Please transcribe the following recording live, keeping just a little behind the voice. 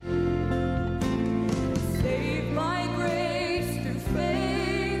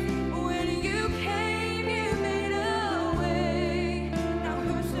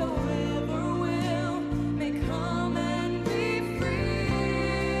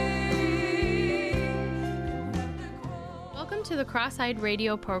to the Cross-Eyed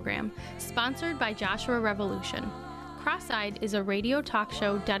Radio program, sponsored by Joshua Revolution. Cross-Eyed is a radio talk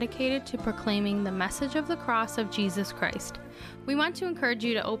show dedicated to proclaiming the message of the cross of Jesus Christ. We want to encourage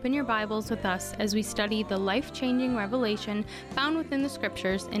you to open your Bibles with us as we study the life-changing revelation found within the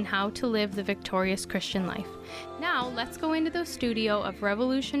Scriptures and how to live the victorious Christian life. Now, let's go into the studio of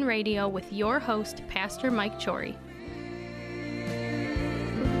Revolution Radio with your host, Pastor Mike Chory.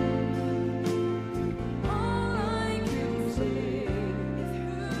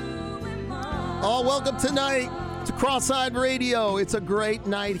 Oh, welcome tonight to Cross-Eyed Radio. It's a great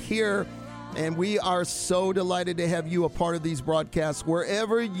night here, and we are so delighted to have you a part of these broadcasts.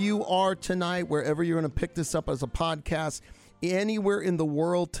 Wherever you are tonight, wherever you're going to pick this up as a podcast, anywhere in the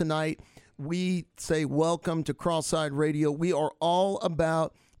world tonight, we say welcome to Cross-Eyed Radio. We are all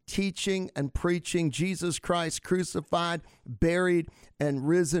about teaching and preaching Jesus Christ crucified, buried, and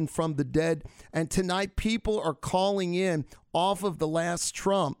risen from the dead. And tonight, people are calling in off of the last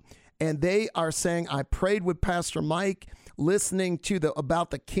trump. And they are saying, I prayed with Pastor Mike, listening to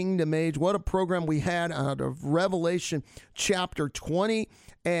about the kingdom age. What a program we had out of Revelation chapter 20.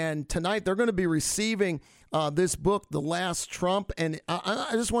 And tonight they're going to be receiving this book, The Last Trump. And I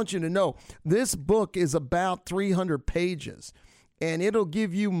just want you to know, this book is about 300 pages. And it'll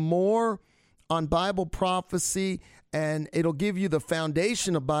give you more on Bible prophecy, and it'll give you the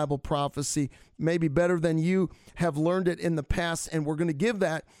foundation of Bible prophecy, maybe better than you have learned it in the past. And we're going to give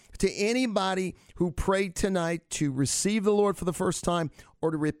that to anybody who prayed tonight to receive the Lord for the first time or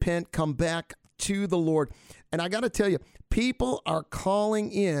to repent, come back to the Lord. And I got to tell you, people are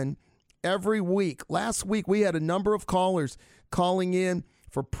calling in every week. Last week, we had a number of callers calling in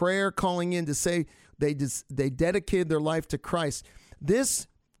for prayer, calling in to say they dedicated their life to Christ. This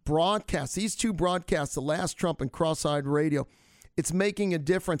broadcast, these two broadcasts, The Last Trump and Cross-Eyed Radio, it's making a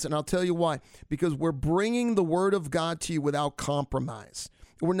difference. And I'll tell you why. Because we're bringing the Word of God to you without compromise.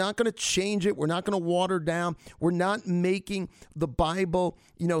 We're not going to change it. We're not going to water down. We're not making the Bible,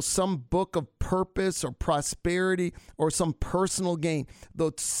 some book of purpose or prosperity or some personal gain.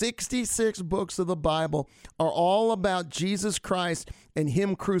 The 66 books of the Bible are all about Jesus Christ and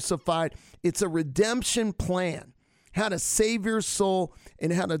Him crucified. It's a redemption plan, how to save your soul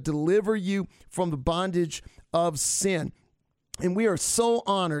and how to deliver you from the bondage of sin. And we are so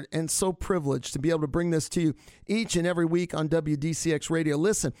honored and so privileged to be able to bring this to you each and every week on WDCX Radio.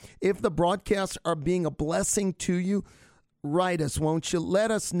 Listen, if the broadcasts are being a blessing to you, write us, won't you? Let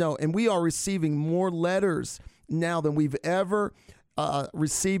us know. And we are receiving more letters now than we've ever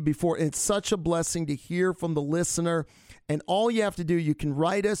received before. And it's such a blessing to hear from the listener. And all you have to do, you can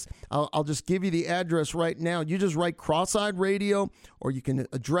write us. I'll just give you the address right now. You just write Cross-Eyed Radio, or you can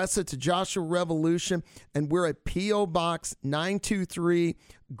address it to Joshua Revolution. And we're at P.O. Box 923,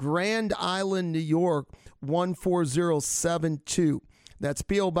 Grand Island, New York, 14072. That's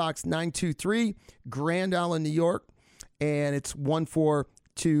P.O. Box 923, Grand Island, New York. And it's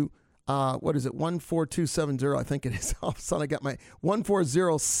 142. 14270, I think it is. All of a sudden I got my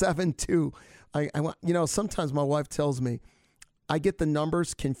 14072. Sometimes my wife tells me I get the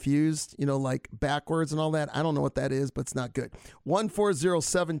numbers confused, like backwards and all that. I don't know what that is, but it's not good.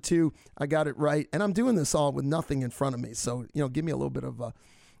 14072, I got it right. And I'm doing this all with nothing in front of me. So, give me a little bit of,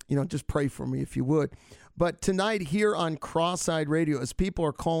 just pray for me if you would. But tonight here on Cross-Eyed Radio, as people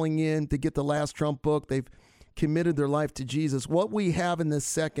are calling in to get the Last Trump book, they've committed their life to Jesus. What we have in this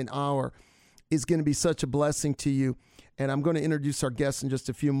second hour is going to be such a blessing to you. And I'm going to introduce our guests in just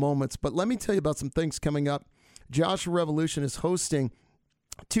a few moments. But let me tell you about some things coming up. Joshua Revolution is hosting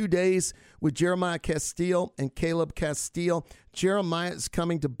 2 days with Jeremiah Castile and Caleb Castile. Jeremiah is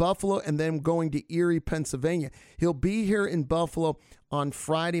coming to Buffalo and then going to Erie, Pennsylvania. He'll be here in Buffalo on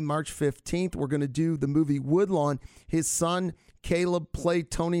Friday, March 15th. We're going to do the movie Woodlawn. His son, Caleb, played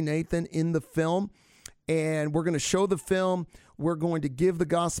Tony Nathan in the film. And we're going to show the film. We're going to give the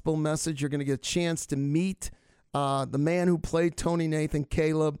gospel message. You're going to get a chance to meet the man who played Tony Nathan,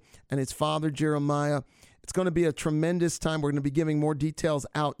 Caleb, and his father, Jeremiah. It's going to be a tremendous time. We're going to be giving more details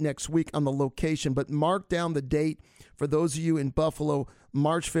out next week on the location. But mark down the date for those of you in Buffalo,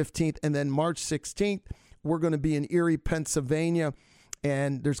 March 15th. And then March 16th, we're going to be in Erie, Pennsylvania.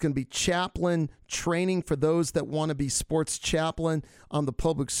 And there's going to be chaplain training for those that want to be sports chaplain on the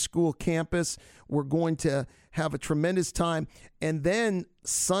public school campus. We're going to have a tremendous time. And then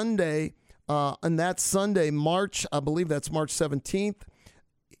Sunday, March, I believe that's March 17th,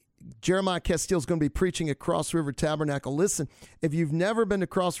 Jeremiah Castile is going to be preaching at Cross River Tabernacle. Listen, if you've never been to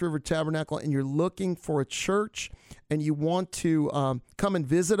Cross River Tabernacle and you're looking for a church and you want to come and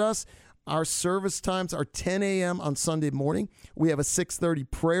visit us, Our service times are 10 a.m. on Sunday morning. We have a 6:30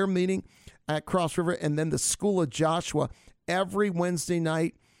 prayer meeting at Cross River, and then the School of Joshua every Wednesday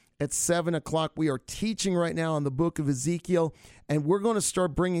night at 7 o'clock. We are teaching right now on the book of Ezekiel, and we're going to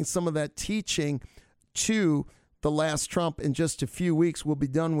start bringing some of that teaching to the last trump in just a few weeks. We'll be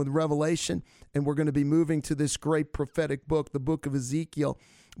done with Revelation, and we're going to be moving to this great prophetic book, the book of Ezekiel.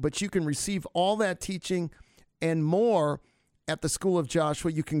 But you can receive all that teaching and more at the School of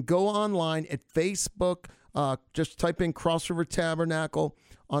Joshua. You can go online at Facebook. Just type in Cross River Tabernacle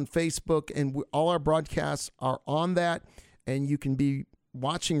on Facebook, and all our broadcasts are on that, and you can be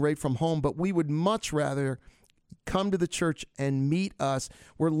watching right from home. But we would much rather come to the church and meet us.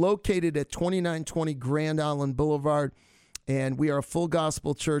 We're located at 2920 Grand Island Boulevard, and we are a full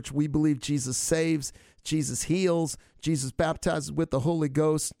gospel church. We believe Jesus saves, Jesus heals, Jesus baptizes with the Holy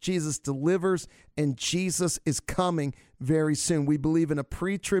Ghost, Jesus delivers, and Jesus is coming very soon. We believe in a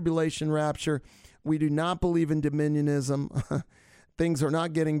pre-tribulation rapture. We do not believe in dominionism. Things are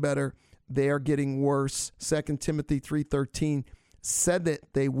not getting better. They are getting worse. 2 Timothy 3:13 said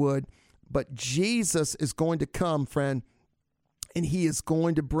that they would. But Jesus is going to come, friend, and he is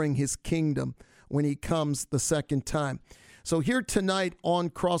going to bring his kingdom when he comes the second time. So here tonight on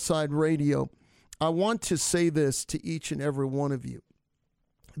Cross-Eyed Radio, I want to say this to each and every one of you.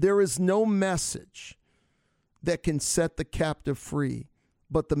 There is no message that can set the captive free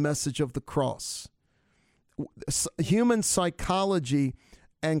but the message of the cross. Human psychology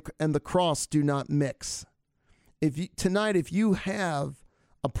and the cross do not mix. Tonight, if you have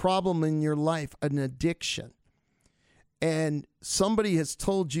a problem in your life, an addiction, and somebody has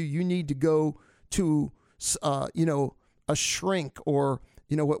told you you need to go to, a shrink, or,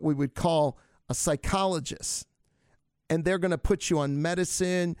 what we would call a psychologist, and they're going to put you on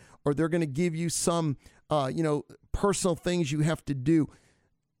medicine, or they're going to give you some, personal things you have to do.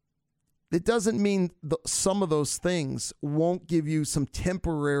 It doesn't mean some of those things won't give you some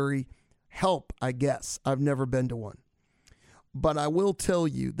temporary help, I guess. I've never been to one. But I will tell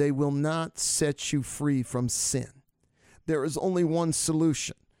you, they will not set you free from sin. There is only one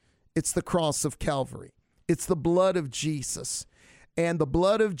solution. It's the cross of Calvary. It's the blood of Jesus. And the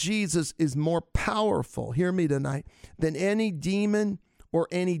blood of Jesus is more powerful, hear me tonight, than any demon or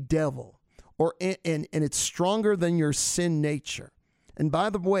any devil. And it's stronger than your sin nature. And by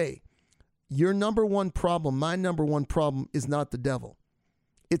the way, your number one problem, my number one problem, is not the devil.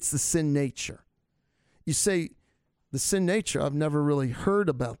 It's the sin nature. You say, the sin nature, I've never really heard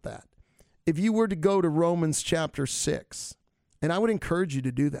about that. If you were to go to Romans chapter 6, and I would encourage you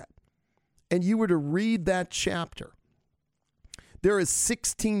to do that, and you were to read that chapter, there is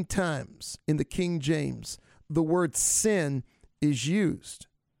 16 times in the King James the word sin is used.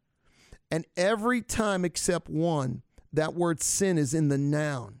 And every time except one, that word sin is in the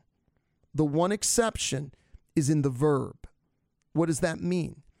noun. The one exception is in the verb. What does that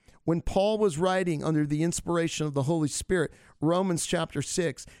mean? When Paul was writing under the inspiration of the Holy Spirit, Romans chapter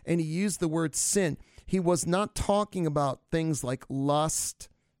 6, and he used the word sin, he was not talking about things like lust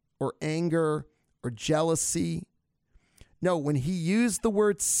or anger or jealousy. No, when he used the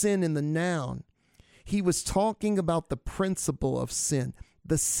word sin in the noun, he was talking about the principle of sin,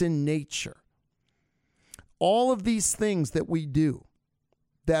 the sin nature. All of these things that we do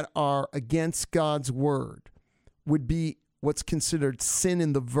that are against God's word would be what's considered sin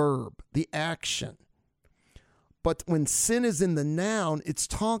in the verb, the action. But when sin is in the noun, it's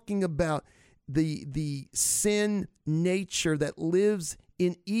talking about the sin nature that lives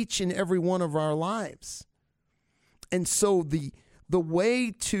in each and every one of our lives. And so the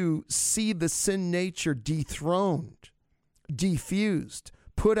way to see the sin nature dethroned, defused,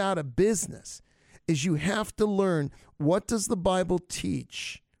 put out of business, is you have to learn, what does the Bible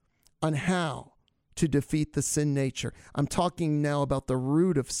teach on how to defeat the sin nature? I'm talking now about the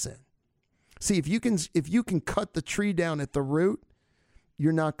root of sin. See, if you can cut the tree down at the root,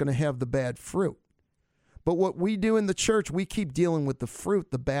 you're not going to have the bad fruit. But what we do in the church, we keep dealing with the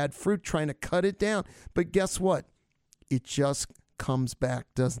fruit, the bad fruit, trying to cut it down. But guess what? It just comes back,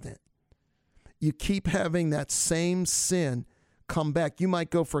 doesn't it? You keep having that same sin come back. You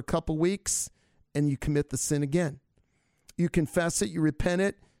might go for a couple weeks and you commit the sin again. You confess it, you repent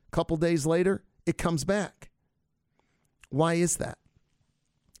it, a couple days later, it comes back. Why is that?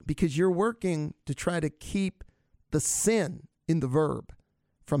 Because you're working to try to keep the sin in the verb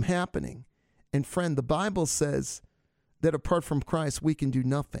from happening. And friend, the Bible says that apart from Christ, we can do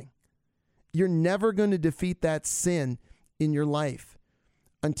nothing. You're never going to defeat that sin in your life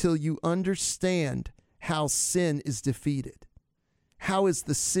until you understand how sin is defeated. How is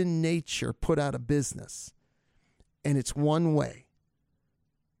the sin nature put out of business? And it's one way.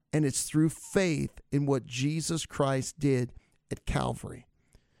 and it's through faith in what Jesus Christ did at Calvary.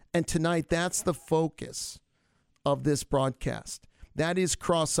 And tonight, that's the focus of this broadcast. That is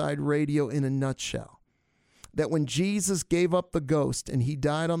Cross-Eyed Radio in a nutshell. That when Jesus gave up the ghost and he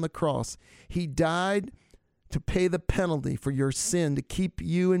died on the cross, he died to pay the penalty for your sin, to keep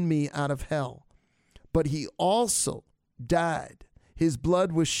you and me out of hell. But he also died. His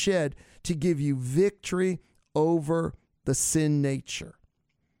blood was shed to give you victory over the sin nature.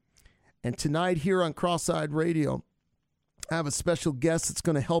 And tonight here on Cross-Eyed Radio, I have a special guest that's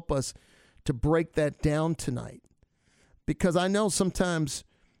going to help us to break that down tonight. Because I know sometimes,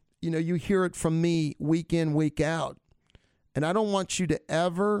 you hear it from me week in, week out. And I don't want you to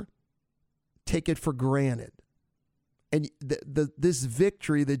ever take it for granted. And this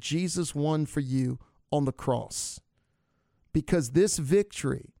victory that Jesus won for you on the cross. Because this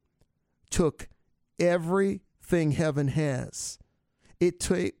victory took everything heaven has.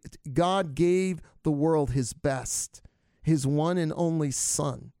 God gave the world his best, his one and only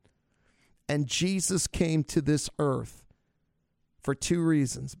Son. And Jesus came to this earth for two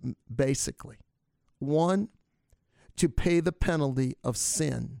reasons, basically. One, to pay the penalty of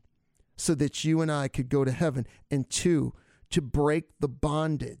sin so that you and I could go to heaven. And two, to break the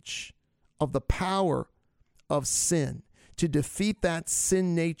bondage of the power of sin, to defeat that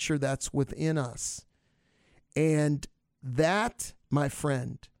sin nature that's within us. And that, my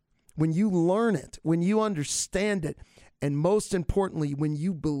friend, when you learn it, when you understand it, and most importantly, when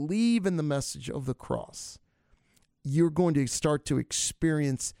you believe in the message of the cross, you're going to start to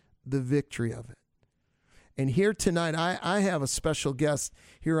experience the victory of it. And here tonight, I have a special guest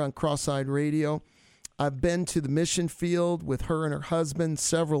here on Cross-Eyed Radio. I've been to the mission field with her and her husband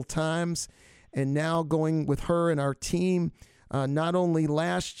several times, and now going with her and our team, not only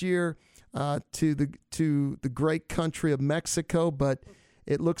last year to the great country of Mexico, but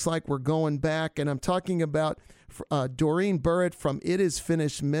it looks like we're going back. And I'm talking about Dorene Burritt from It Is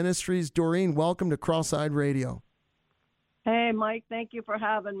Finished Ministries. Dorene, welcome to Cross-Eyed Radio. Hey, Mike, thank you for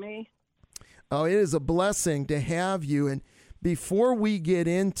having me. Oh, it is a blessing to have you. And before we get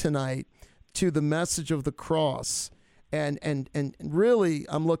in tonight to the message of the cross, and really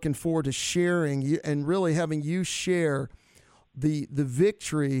I'm looking forward to sharing you and really having you share the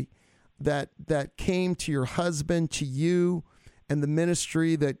victory that came to your husband, to you, and the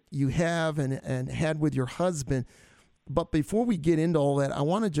ministry that you have and had with your husband. But before we get into all that, I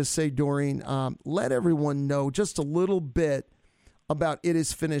want to just say, Dorene, let everyone know just a little bit about It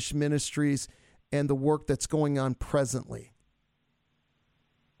Is Finished Ministries and the work that's going on presently.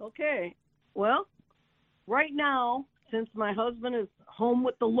 Okay. Well, right now, since my husband is home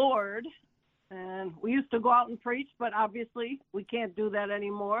with the Lord, and we used to go out and preach, but obviously we can't do that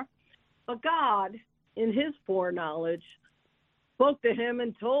anymore. But God, in his foreknowledge, spoke to him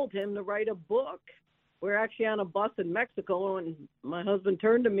and told him to write a book. We're actually on a bus in Mexico, and my husband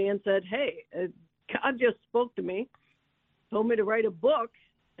turned to me and said, hey, God just spoke to me, told me to write a book,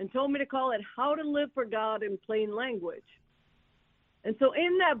 and told me to call it How to Live for God in Plain Language. And so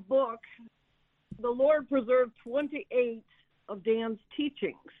in that book, the Lord preserved 28 of Dan's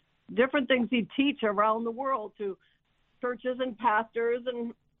teachings, different things he'd teach around the world to churches and pastors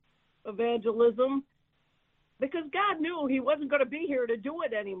and evangelism, because God knew he wasn't going to be here to do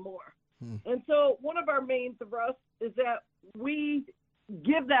it anymore. And so one of our main thrusts is that we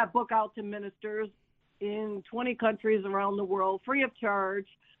give that book out to ministers in 20 countries around the world, free of charge.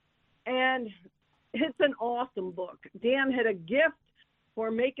 And it's an awesome book. Dan had a gift for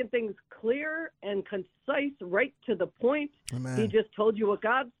making things clear and concise, right to the point. Amen. He just told you what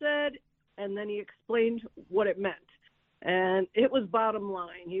God said, and then he explained what it meant. And it was bottom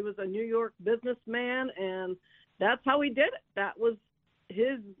line. He was a New York businessman, and that's how he did it. That was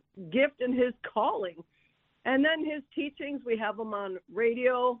his gift and his calling. And then his teachings, we have them on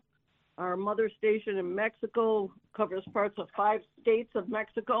radio. Our mother station in Mexico covers parts of 5 states of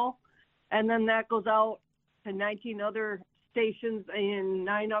Mexico. And then that goes out to 19 other stations in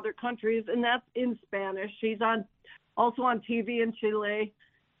 9 other countries, and that's in Spanish. He's also on TV in Chile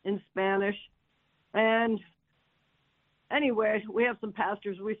in Spanish. And anyway, we have some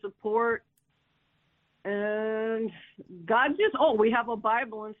pastors we support. And God we have a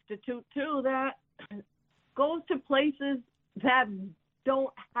Bible Institute too that goes to places that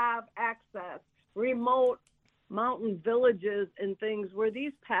don't have access, remote mountain villages and things where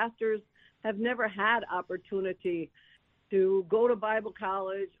these pastors have never had opportunity to go to Bible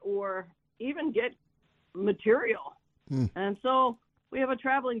college or even get material. And so we have a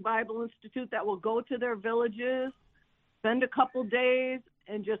traveling Bible Institute that will go to their villages, spend a couple days,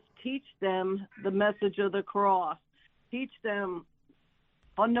 and just teach them the message of the cross. Teach them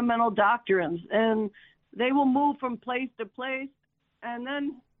fundamental doctrines, and they will move from place to place and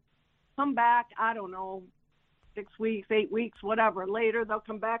then come back, I don't know, 6 weeks, 8 weeks, whatever. Later, they'll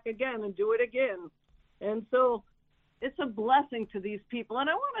come back again and do it again. And so it's a blessing to these people. And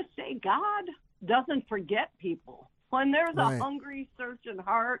I want to say God doesn't forget people. When there's a hungry, searching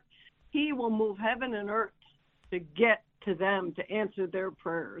heart, he will move heaven and earth to get to them, to answer their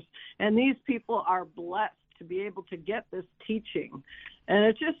prayers. And these people are blessed to be able to get this teaching. And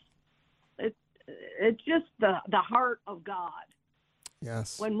it's just the heart of God.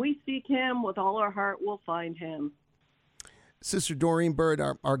 Yes. When we seek him with all our heart, we'll find him. Sister Dorene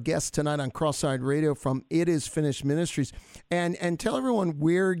Burritt, our guest tonight on Cross-Eyed Radio from It Is Finished Ministries. And tell everyone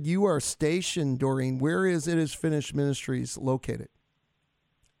where you are stationed, Dorene. Where is It Is Finished Ministries located?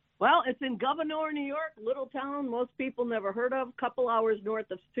 Well, it's in Gouverneur, New York, little town most people never heard of, a couple hours north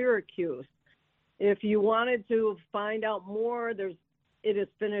of Syracuse. If you wanted to find out more, there's It Is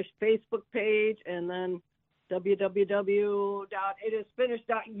Finished Facebook page, and then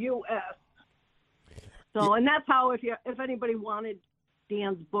www.itisfinished.us. So, and that's how, if anybody wanted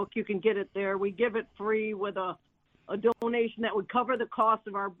Dan's book, you can get it there. We give it free with a donation that would cover the cost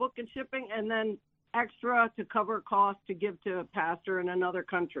of our book and shipping, and then extra to cover costs to give to a pastor in another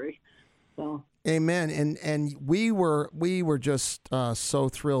country. So, amen. And we were just so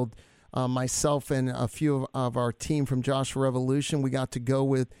thrilled. Myself and a few of our team from Joshua Revolution, we got to go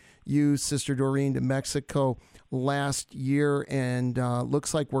with you, Sister Dorene, to Mexico last year, and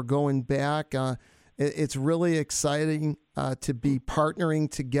looks like we're going back. It's really exciting to be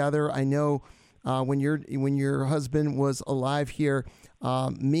partnering together. I know when your husband was alive here,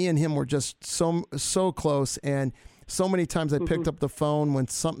 me and him were just so close, and so many times I picked up the phone when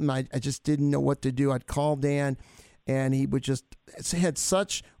something I just didn't know what to do. I'd call Dan, and he would just had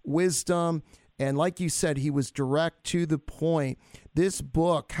such wisdom, and like you said, he was direct to the point. This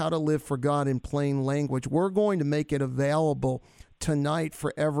book, How to Live for God in Plain Language, we're going to make it available tonight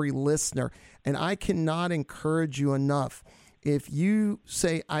for every listener. And I cannot encourage you enough. If you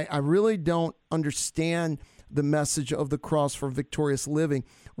say, I really don't understand the message of the cross for victorious living,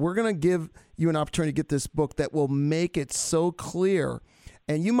 we're going to give you an opportunity to get this book that will make it so clear.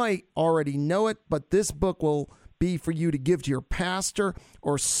 And you might already know it, but this book will be for you to give to your pastor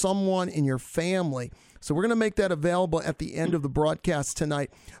or someone in your family. So we're going to make that available at the end of the broadcast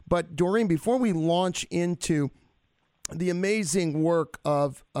tonight. But Dorene, before we launch into the amazing work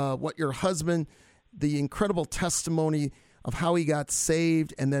of what your husband, the incredible testimony of how he got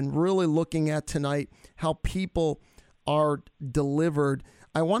saved, and then really looking at tonight how people are delivered,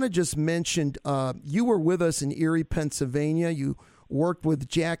 I want to just mention you were with us in Erie, Pennsylvania. You worked with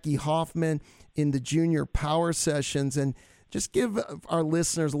Jackie Hoffman in the junior power sessions, and just give our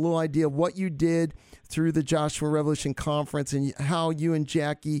listeners a little idea of what you did through the Joshua Revolution Conference and how you and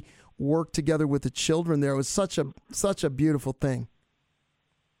Jackie worked together with the children there. It was such a beautiful thing.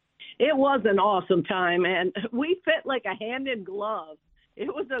 It was an awesome time, and we fit like a hand in glove. It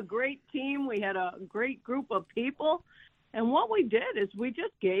was a great team. We had a great group of people, and what we did is we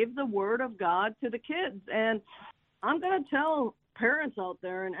just gave the word of God to the kids. And I'm going to tell parents out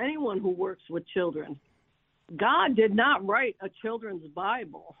there and anyone who works with children, God did not write a children's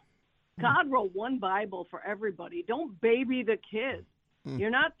Bible. God wrote one Bible for everybody. Don't baby the kids.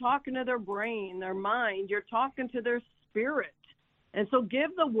 You're not talking to their brain, their mind. You're talking to their spirit. And so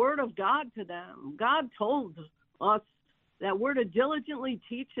give the word of God to them. God told us that we're to diligently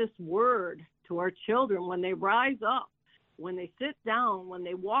teach this word to our children when they rise up, when they sit down, when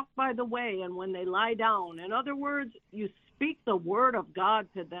they walk by the way, and when they lie down. In other words, you speak the word of God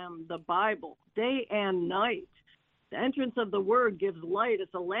to them, the Bible, day and night. The entrance of the word gives light.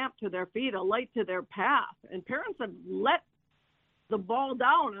 It's a lamp to their feet, a light to their path. And parents have let the ball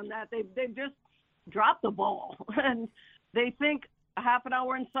down on that. They've just dropped the ball. And they think a half an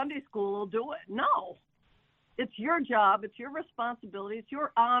hour in Sunday school will do it. No. It's your job. It's your responsibility. It's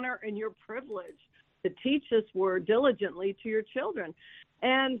your honor and your privilege to teach this word diligently to your children.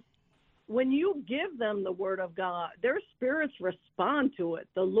 And when you give them the word of God, their spirits respond to it.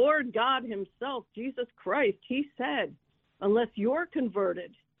 The Lord God himself, Jesus Christ, he said, unless you're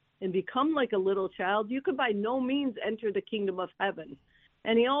converted and become like a little child, you could by no means enter the kingdom of heaven.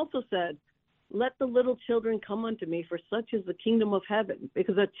 And he also said, let the little children come unto me, for such is the kingdom of heaven.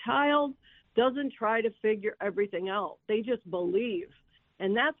 Because a child doesn't try to figure everything out. They just believe.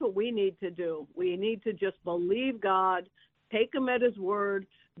 And that's what we need to do. We need to just believe God, take him at his word.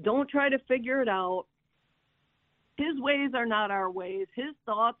 Don't try to figure it out. His ways are not our ways. His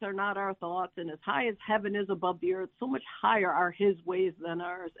thoughts are not our thoughts. And as high as heaven is above the earth, so much higher are his ways than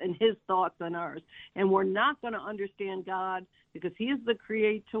ours and his thoughts than ours. And we're not going to understand God because he is the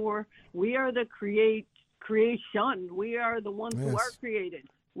creator. We are the creation. We are the ones who are created.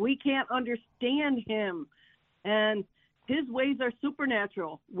 We can't understand him. And his ways are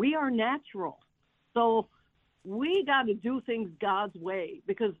supernatural. We are natural. So we got to do things God's way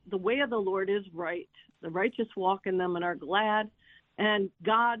because the way of the Lord is right. The righteous walk in them and are glad, and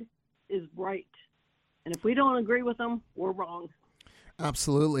God is right. And if we don't agree with him, we're wrong.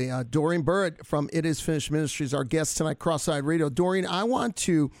 Absolutely. Dorene Burritt from It Is Finished Ministries, our guest tonight, Cross-Eyed Radio. Dorene, I want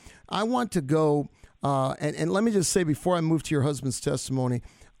to go, and let me just say before I move to your husband's testimony,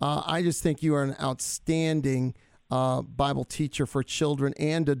 I just think you are an outstanding Bible teacher for children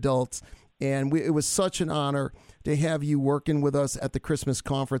and adults. And it was such an honor to have you working with us at the Christmas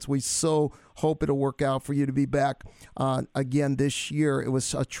conference. We so hope it'll work out for you to be back again this year. It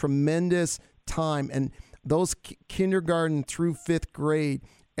was a tremendous time. And those kindergarten through fifth grade,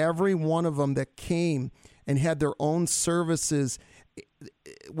 every one of them that came and had their own services,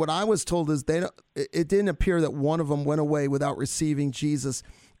 what I was told is it didn't appear that one of them went away without receiving Jesus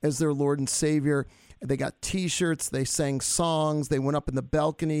as their Lord and Savior. They got T-shirts, they sang songs, they went up in the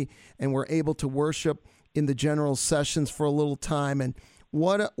balcony and were able to worship in the general sessions for a little time. And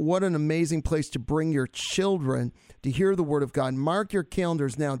what an amazing place to bring your children to hear the Word of God. Mark your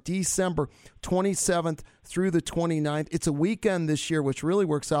calendars now, December 27th through the 29th. It's a weekend this year, which really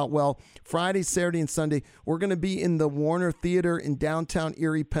works out well. Friday, Saturday, and Sunday, we're going to be in the Warner Theater in downtown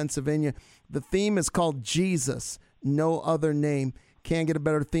Erie, Pennsylvania. The theme is called Jesus, No Other Name. Can't get a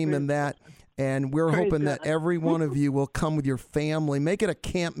better theme than that. And we're hoping that every one of you will come with your family. Make it a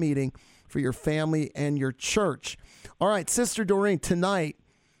camp meeting for your family and your church. All right, Sister Dorene, tonight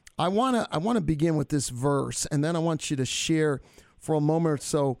I want to begin with this verse, and then I want you to share for a moment or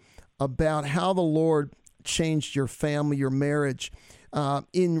so about how the Lord changed your family, your marriage.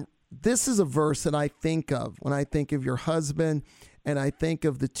 This is a verse that I think of when I think of your husband, and I think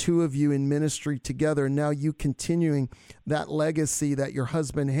of the two of you in ministry together, and now you continuing that legacy that your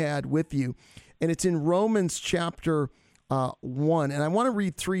husband had with you. And it's in Romans chapter 1. And I want to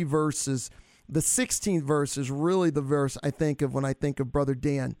read 3 verses. The 16th verse is really the verse I think of when I think of Brother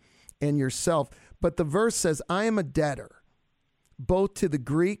Dan and yourself. But the verse says, I am a debtor, both to the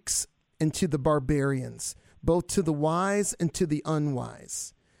Greeks and to the barbarians, both to the wise and to the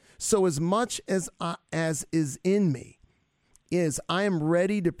unwise. So as much as is in me, I am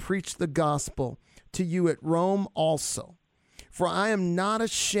ready to preach the gospel to you at Rome also. For I am not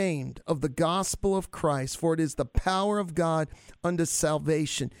ashamed of the gospel of Christ, for it is the power of God unto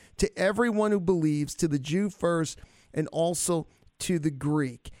salvation to everyone who believes, to the Jew first and also to the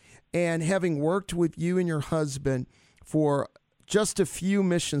Greek. And having worked with you and your husband for just a few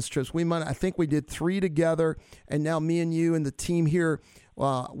missions trips, I think we did 3 together, and now me and you and the team here,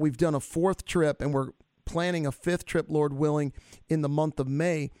 we've done a 4th trip, and we're planning a 5th trip, Lord willing, in the month of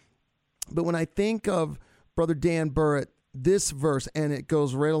May. But when I think of Brother Dan Burritt, this verse, and it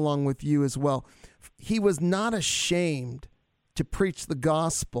goes right along with you as well, he was not ashamed to preach the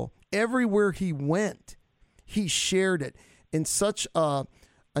gospel. Everywhere he went, he shared it in such an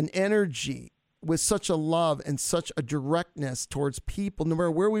energy, with such a love and such a directness towards people, no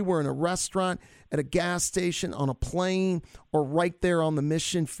matter where we were, in a restaurant, at a gas station, on a plane, or right there on the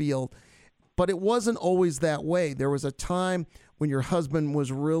mission field. But it wasn't always that way. There was a time when your husband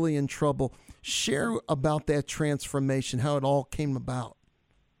was really in trouble. Share about that transformation, how it all came about.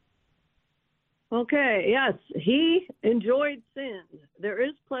 Okay, yes, he enjoyed sin. There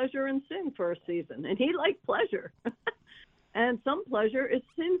is pleasure in sin for a season, and he liked pleasure. And some pleasure is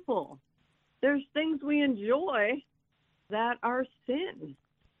sinful. There's things we enjoy that are sin.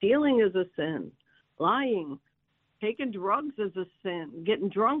 Stealing is a sin. Lying, taking drugs is a sin. Getting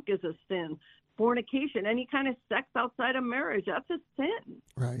drunk is a sin. Fornication, any kind of sex outside of marriage, that's a sin.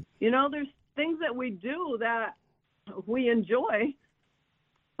 Right. There's things that we do that we enjoy,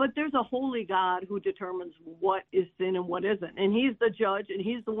 but there's a holy God who determines what is sin and what isn't. And he's the judge, and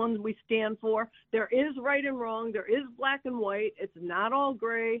he's the one we stand for. There is right and wrong. There is black and white. It's not all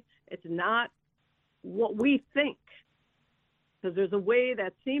gray. It's not what we think. Because there's a way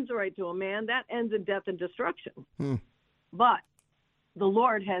that seems right to a man that ends in death and destruction. But the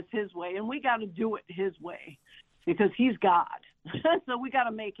Lord has his way, and we got to do it his way because he's God. So we got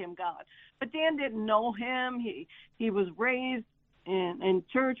to make him God. But Dan didn't know him. He was raised in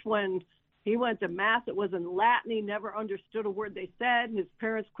church. When he went to Mass, it was in Latin. He never understood a word they said. His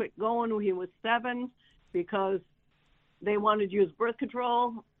parents quit going when he was 7 because they wanted to use birth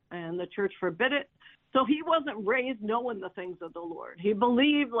control, and the church forbid it. So he wasn't raised knowing the things of the Lord. He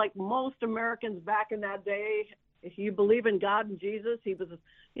believed, like most Americans back in that day, if you believe in God and Jesus, he was,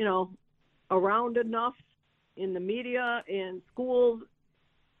 around enough in the media, in schools,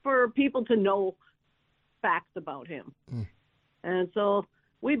 for people to know facts about him. And so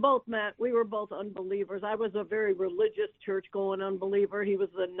we both met. We were both unbelievers. I was a very religious church-going unbeliever. He was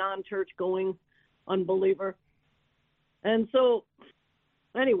a non-church-going unbeliever. And so,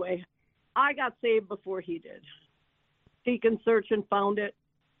 anyway, I got saved before he did. Seek and search and found it.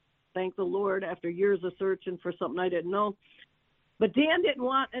 Thank the Lord, after years of searching for something I didn't know. But Dan didn't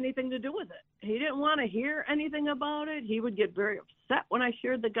want anything to do with it. He didn't want to hear anything about it. He would get very upset when I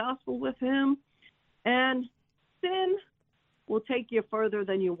shared the gospel with him. And sin will take you further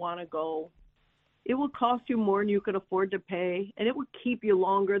than you want to go. It will cost you more than you can afford to pay, and it will keep you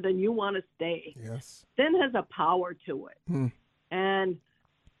longer than you want to stay. Yes. Sin has a power to it. And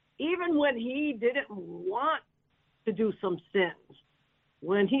even when he didn't want to do some sins,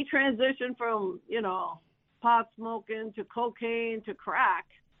 when he transitioned from, pot smoking to cocaine to crack,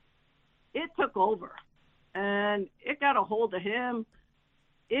 it took over. And it got a hold of him.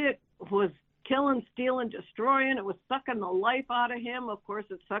 It was killing, stealing, destroying. It was sucking the life out of him. Of course,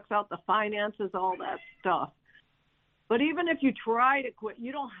 it sucks out the finances, all that stuff. But even if you try to quit,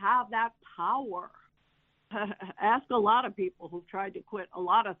 you don't have that power. Ask a lot of people who've tried to quit a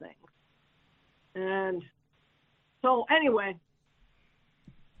lot of things. And so anyway,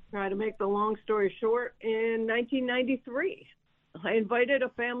 try to make the long story short, in 1993, I invited a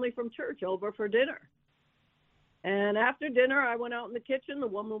family from church over for dinner. And after dinner, I went out in the kitchen. The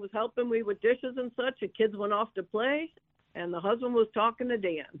woman was helping me with dishes and such. The kids went off to play, and the husband was talking to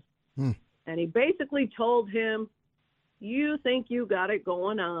Dan. And he basically told him, you think you got it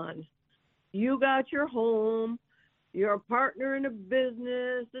going on. You got your home. You're a partner in a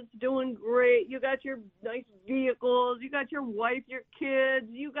business that's doing great. You got your nice vehicles. You got your wife, your kids.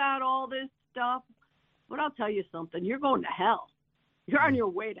 You got all this stuff. But I'll tell you something. You're going to hell. You're on your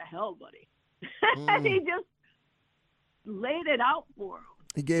way to hell, buddy. And he just laid it out for him.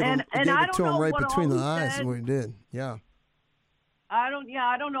 He gave it to him right between the eyes is what he did. Yeah. I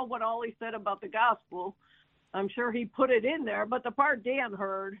don't know what all he said about the gospel. I'm sure he put it in there, but the part Dan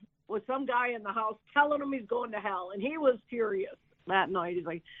heard was some guy in the house telling him he's going to hell, and he was furious that night. He's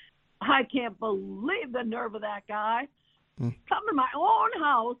like, I can't believe the nerve of that guy. Come to my own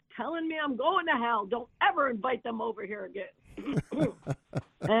house telling me I'm going to hell. Don't ever invite them over here again.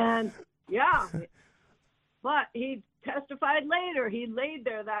 And, yeah. But he testified later. He laid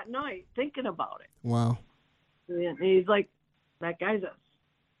there that night thinking about it. Wow. And he's like, that guy's a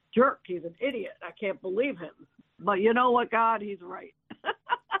jerk. He's an idiot. I can't believe him. But you know what, God? He's right.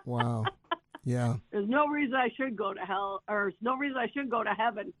 Wow. Yeah. There's no reason I should go to hell, or there's no reason I should go to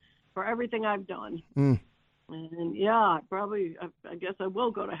heaven for everything I've done. And yeah, I guess I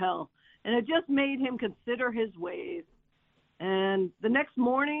will go to hell. And it just made him consider his ways. And the next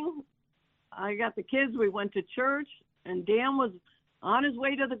morning, I got the kids. We went to church, and Dan was on his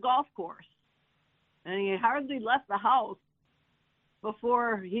way to the golf course. And he hardly left the house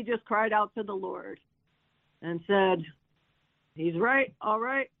before he just cried out to the Lord and said, he's right, all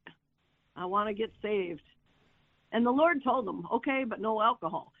right, I want to get saved. And the Lord told him, okay, but no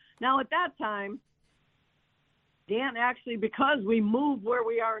alcohol. Now, at that time, Dan actually, because we moved where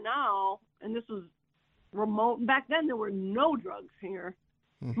we are now, and this was remote, back then there were no drugs here.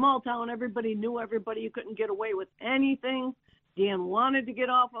 Small town, everybody knew everybody. You couldn't get away with anything. Dan wanted to get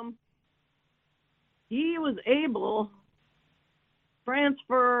off them. He was able to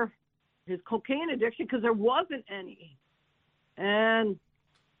transfer his cocaine addiction because there wasn't any. And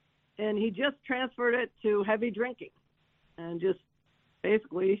he just transferred it to heavy drinking and just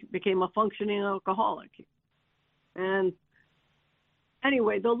basically became a functioning alcoholic. And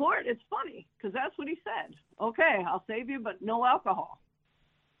anyway, the Lord, it's funny because that's what he said. Okay, I'll save you, but no alcohol.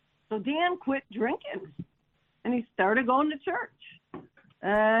 So Dan quit drinking and he started going to church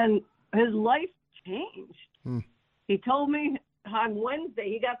and his life changed. He told me on Wednesday,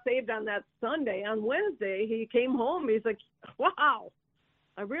 he got saved on that Sunday. On Wednesday, he came home. He's like, wow,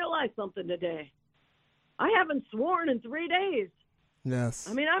 I realized something today. I haven't sworn in 3 days. Yes.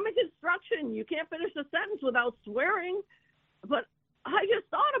 I mean, I'm in construction. You can't finish a sentence without swearing. But I just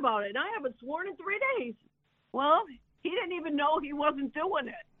thought about it, and I haven't sworn in 3 days. Well, he didn't even know he wasn't doing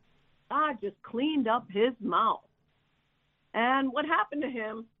it. God just cleaned up his mouth. And what happened to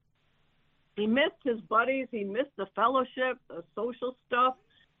him, he missed his buddies. He missed the fellowship, the social stuff.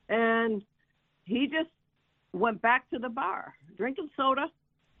 And he just went back to the bar, drinking soda,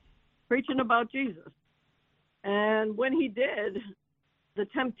 preaching about Jesus. And when he did, the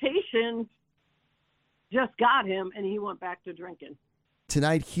temptation just got him, and he went back to drinking.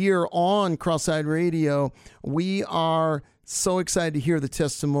 Tonight here on Cross-Eyed Radio, we are so excited to hear the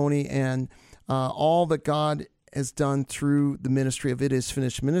testimony and all that God has done through the ministry of It Is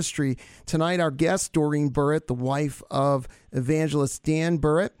Finished Ministry. Tonight, our guest, Dorene Burritt, the wife of evangelist Dan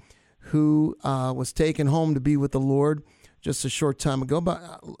Burritt, who was taken home to be with the Lord just a short time ago. But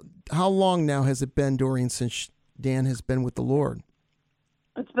how long now has it been, Dorene, since Dan has been with the Lord?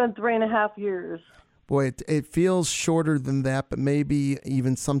 It's been 3.5 years. Boy, it feels shorter than that, but maybe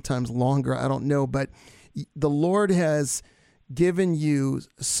even sometimes longer. I don't know. But the Lord has given you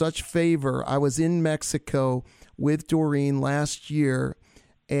such favor. I was in Mexico with Dorene last year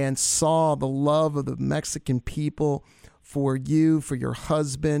and saw the love of the Mexican people for you, for your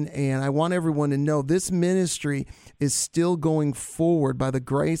husband. And I want everyone to know this ministry is still going forward by the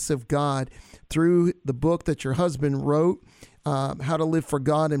grace of God through the book that your husband wrote, How to Live for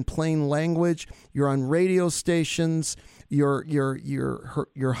God in Plain Language. You're on radio stations. Your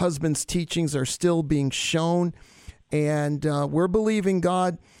husband's teachings are still being shown. And we're believing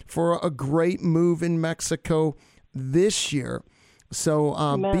God for a great move in Mexico this year.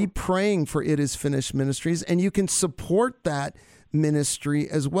 So be praying for It Is Finished Ministries, and you can support that ministry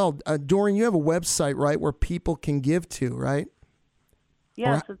as well. Dorene, you have a website, right, where people can give to, right?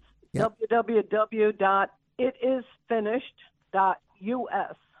 Yes, it's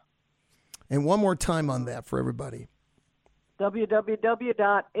www.itisfinished.us. And one more time on that for everybody.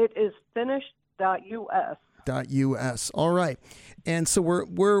 www.itisfinished.us. .us. All right. And so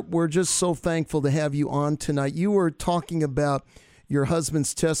we're just so thankful to have you on tonight. You were talking about your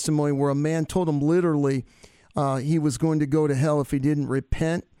husband's testimony where a man told him literally he was going to go to hell if he didn't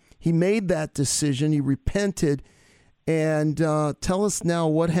repent. He made that decision. He repented. And tell us now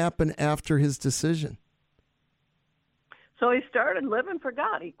what happened after his decision. So he started living for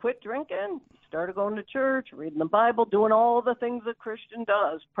God. He quit drinking, started going to church, reading the Bible, doing all the things a Christian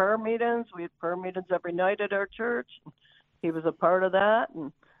does. Prayer meetings. We had prayer meetings every night at our church. He was a part of that.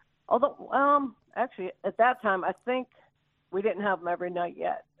 And although, actually, at that time, I think we didn't have them every night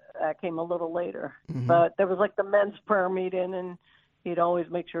yet. That came a little later. Mm-hmm. But there was like the men's prayer meeting, and he'd always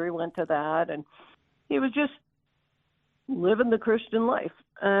make sure he went to that. And he was just living the Christian life.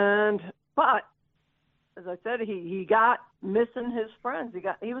 But as I said, he got missing his friends.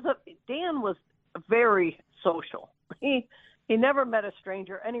 Dan was very social. He never met a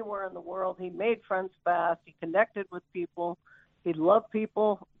stranger anywhere in the world. He made friends fast. He connected with people. He loved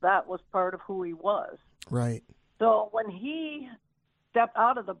people. That was part of who he was. Right. So when he stepped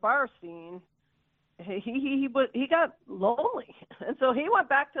out of the bar scene, he got lonely, and so he went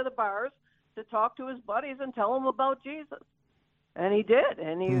back to the bars to talk to his buddies and tell them about Jesus. And he did,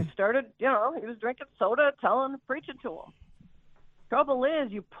 and he started, he was drinking soda, preaching to them. Trouble is,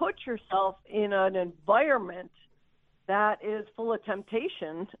 you put yourself in an environment that is full of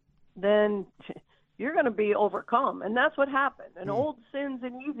temptation, then you're going to be overcome. And that's what happened. An old sin's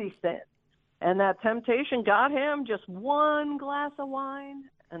an easy sin. And that temptation got him just one glass of wine,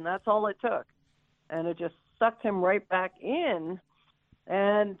 and that's all it took. And it just sucked him right back in.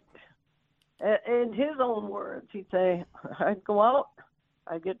 And in his own words, he'd say, I'd go out,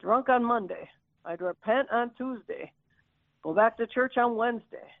 I'd get drunk on Monday, I'd repent on Tuesday, go back to church on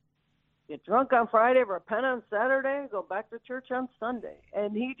Wednesday, get drunk on Friday, repent on Saturday, go back to church on Sunday.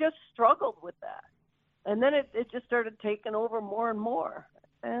 And he just struggled with that. And then it just started taking over more and more.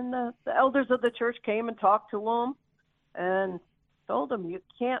 And the elders of the church came and talked to him and told him, you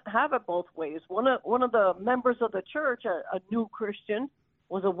can't have it both ways. One of the members of the church, a new Christian,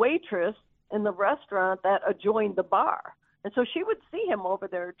 was a waitress in the restaurant that adjoined the bar. And so she would see him over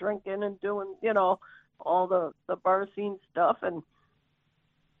there drinking and doing, all the bar scene stuff. And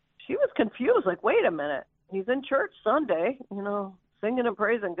she was confused, like, wait a minute, he's in church Sunday, singing and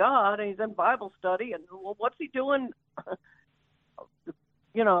praising God, and he's in Bible study, and well, what's he doing,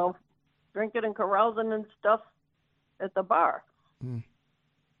 drinking and carousing and stuff at the bar?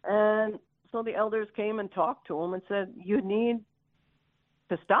 And so the elders came and talked to him and said, you need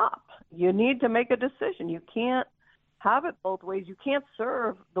to stop. You need to make a decision. You can't have it both ways. You can't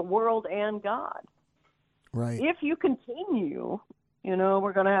serve the world and God. Right. If you continue,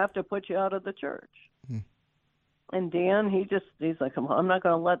 we're going to have to put you out of the church. And Dan, he's like, I'm not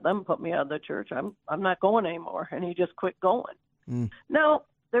going to let them put me out of the church. I'm not going anymore. And he just quit going. Now,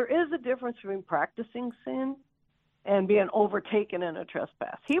 there is a difference between practicing sin and being overtaken in a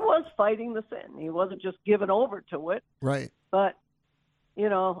trespass. He was fighting the sin. He wasn't just given over to it. Right. But,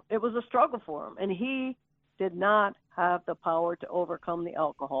 it was a struggle for him. And he did not have the power to overcome the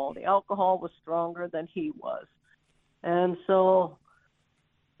alcohol. The alcohol was stronger than he was. And so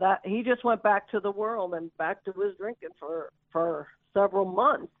that he just went back to the world and back to his drinking for several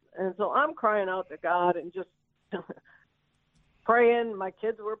months. And so I'm crying out to God and just praying. My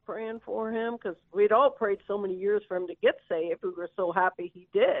kids were praying for him because we'd all prayed so many years for him to get saved. We were so happy he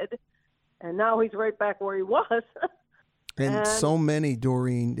did. And now he's right back where he was. And so many,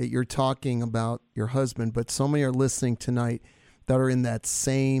 Dorene, that you're talking about your husband, but so many are listening tonight that are in that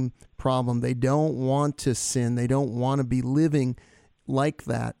same problem. They don't want to sin. They don't want to be living like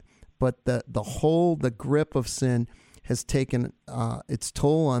that. But the grip of sin has taken its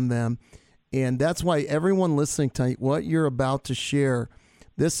toll on them. And that's why everyone listening tonight, what you're about to share,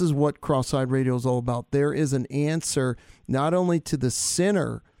 this is what Cross-Eyed Radio is all about. There is an answer not only to the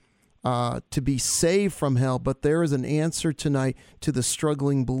sinner to be saved from hell, but there is an answer tonight to the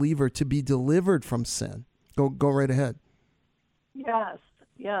struggling believer to be delivered from sin. Go right ahead. Yes.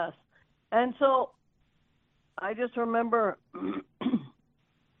 And so I just remember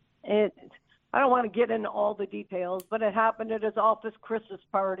it. I don't want to get into all the details, but it happened at his office Christmas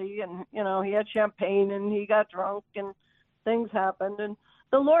party, and, he had champagne and he got drunk and things happened. And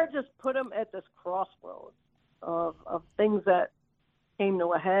the Lord just put him at this crossroads of things that came to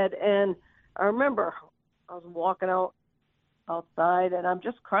a head. And I remember I was walking outside and I'm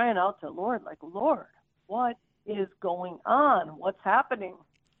just crying out to the Lord, like, Lord, what is going on? What's happening?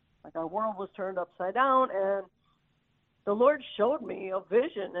 Like, our world was turned upside down, and the Lord showed me a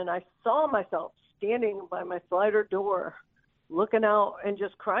vision, and I saw myself standing by my slider door, looking out and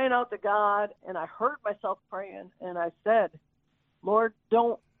just crying out to God, and I heard myself praying, and I said, Lord,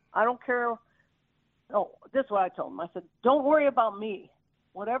 I don't care. No, this is what I told him. I said, don't worry about me.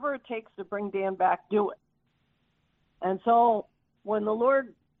 Whatever it takes to bring Dan back, do it. And so when the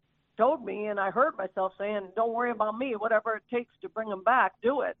Lord showed me, and I heard myself saying, don't worry about me, whatever it takes to bring him back,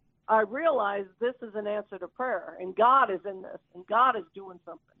 do it, I realized this is an answer to prayer, and God is in this, and God is doing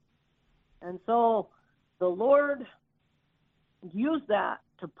something. And so the Lord used that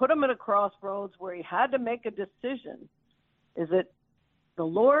to put him at a crossroads where he had to make a decision. Is it the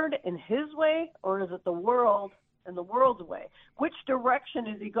Lord in his way, or is it the world in the world's way? Which direction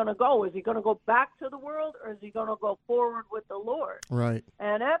is he going to go? Is he going to go back to the world, or is he going to go forward with the Lord? Right.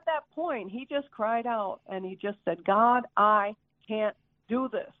 And at that point, he just cried out, and he just said, God, I can't do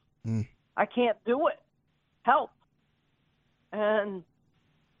this. I can't do it. Help. And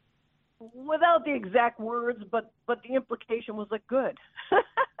without the exact words, but the implication was like, good.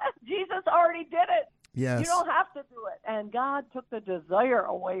 Jesus already did it. Yes. You don't have to do it. And God took the desire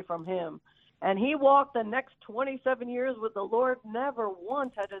away from him. And he walked the next 27 years with the Lord, never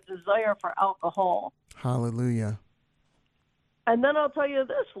once had a desire for alcohol. Hallelujah. And then I'll tell you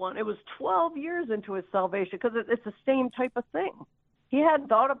this one. It was 12 years into his salvation, because it's the same type of thing. He hadn't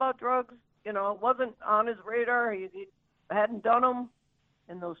thought about drugs. It wasn't on his radar. He hadn't done them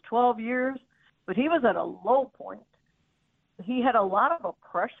in those 12 years. But he was at a low point. He had a lot of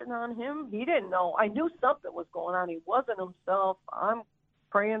oppression on him. He didn't know. I knew something was going on. He wasn't himself. I'm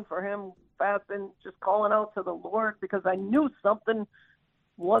praying for him, fasting, just calling out to the Lord, because I knew something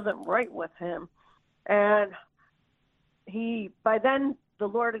wasn't right with him. And by then, the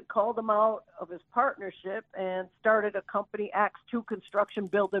Lord had called him out of his partnership and started a company, Acts 2 Construction,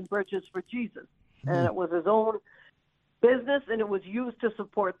 building bridges for Jesus. And it was his own business, and it was used to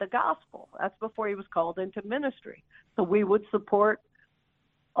support the gospel. That's before he was called into ministry. So we would support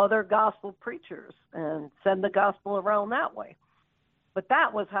other gospel preachers and send the gospel around that way. But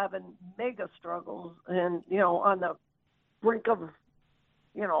that was having mega struggles and, on the brink of,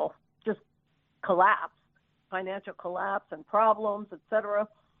 just collapse, financial collapse and problems, etc.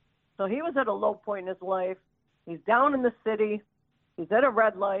 So he was at a low point in his life. He's down in the city. He's at a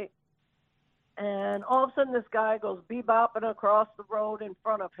red light. And all of a sudden, this guy goes bebopping across the road in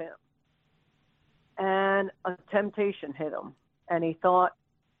front of him. And a temptation hit him. And he thought,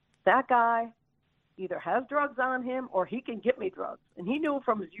 that guy either has drugs on him or he can get me drugs. And he knew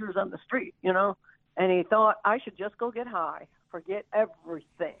from his years on the street, And he thought, I should just go get high, forget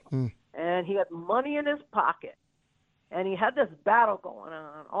everything. And he had money in his pocket. And he had this battle going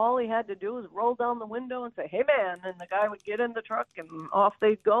on. All he had to do was roll down the window and say, hey, man. And the guy would get in the truck and off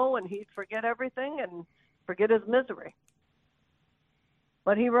they'd go, and he'd forget everything and forget his misery.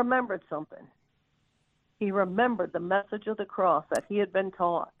 But he remembered something. He remembered the message of the cross that he had been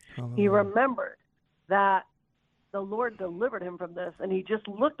taught. He remembered that the Lord delivered him from this. And he just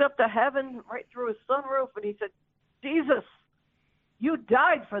looked up to heaven right through his sunroof, and he said, Jesus, you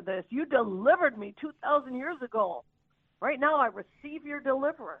died for this. You delivered me 2,000 years ago. Right now, I receive your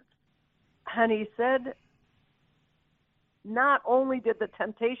deliverance. And he said, not only did the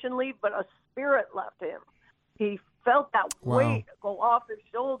temptation leave, but a spirit left him. He felt that Wow. weight go off his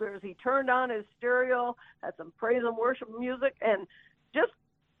shoulders. He turned on his stereo, had some praise and worship music, and just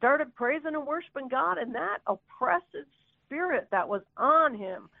started praising and worshiping God. And that oppressive spirit that was on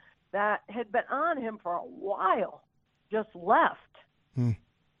him, that had been on him for a while, just left.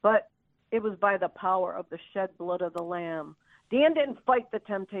 But it was by the power of the shed blood of the Lamb. Dan didn't fight the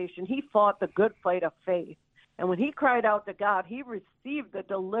temptation. He fought the good fight of faith. And when he cried out to God, he received the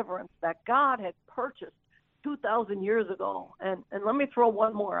deliverance that God had purchased 2,000 years ago. And let me throw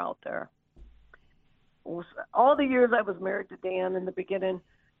one more out there. All the years I was married to Dan in the beginning,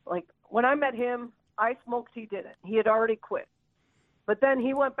 like when I met him, I smoked, he didn't. He had already quit. But then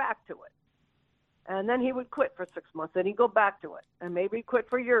he went back to it. And then he would quit for 6 months, and he'd go back to it. And maybe he'd quit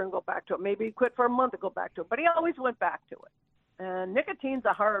for a year and go back to it. Maybe he'd quit for a month and go back to it. But he always went back to it. And nicotine's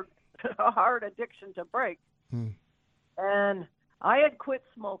a hard addiction to break. And I had quit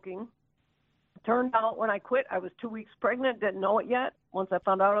smoking. Turned out when I quit, I was 2 weeks pregnant, didn't know it yet. Once I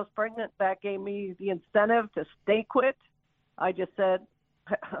found out I was pregnant, that gave me the incentive to stay quit. I just said,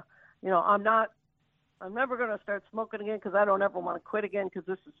 I'm never going to start smoking again because I don't ever want to quit again because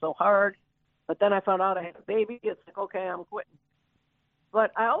this is so hard. But then I found out I had a baby. It's like, okay, I'm quitting.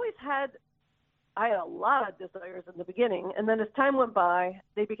 But I had a lot of desires in the beginning. And then as time went by,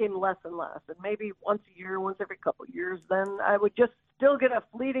 they became less and less. And maybe once a year, once every couple of years, then I would just still get a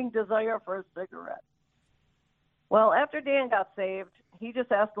fleeting desire for a cigarette. Well, after Dan got saved, he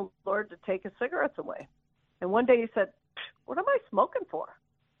just asked the Lord to take his cigarettes away. And one day he said, what am I smoking for?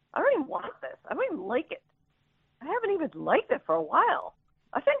 I don't even want this. I don't even like it. I haven't even liked it for a while.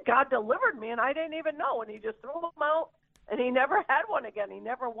 I think God delivered me, and I didn't even know. And he just threw them out, and he never had one again. He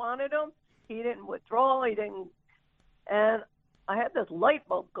never wanted them. He didn't withdraw. He didn't. And I had this light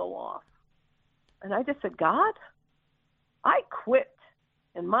bulb go off. And I just said, God, I quit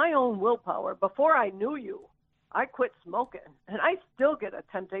in my own willpower. Before I knew you, I quit smoking. And I still get a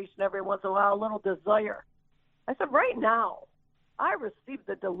temptation every once in a while, a little desire. I said, right now, I received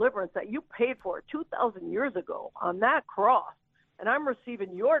the deliverance that you paid for 2,000 years ago on that cross. And I'm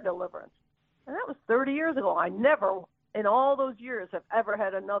receiving your deliverance. And that was 30 years ago. I never, in all those years, have ever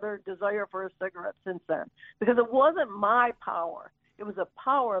had another desire for a cigarette since then. Because it wasn't my power. It was the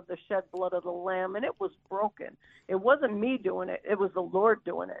power of the shed blood of the Lamb, and it was broken. It wasn't me doing it. It was the Lord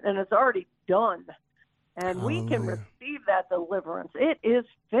doing it. And it's already done. And we can receive that deliverance. It is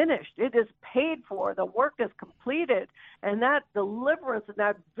finished. It is paid for. The work is completed. And that deliverance and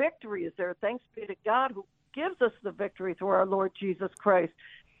that victory is there. Thanks be to God who gives us the victory through our Lord Jesus Christ.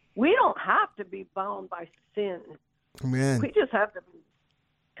 We don't have to be bound by sin. Amen. We just have to be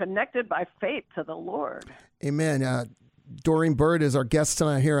connected by faith to the Lord. Amen. Dorene Burritt is our guest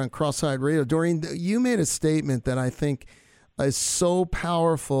tonight here on Cross-Eyed Radio. Dorene, you made a statement that I think is so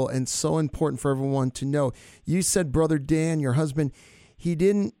powerful and so important for everyone to know. You said, Brother Dan, your husband, he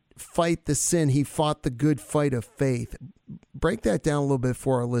didn't fight the sin. He fought the good fight of faith. Break that down a little bit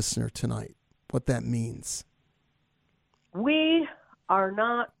for our listener tonight, what that means. We are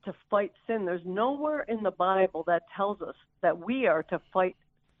not to fight sin. There's nowhere in the Bible that tells us that we are to fight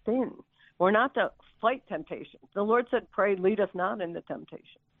sin. We're not to fight temptation. The Lord said, pray, lead us not into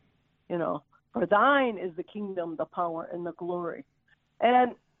temptation. For thine is the kingdom, the power, and the glory.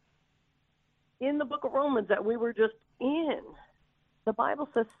 And in the book of Romans that we were just in, the Bible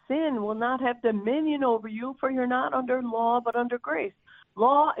says sin will not have dominion over you, for you're not under law, but under grace.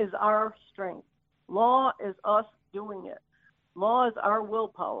 Law is our strength. Law is us doing it. Law is our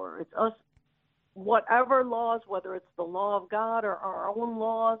willpower. It's us, whatever laws, whether it's the law of God or our own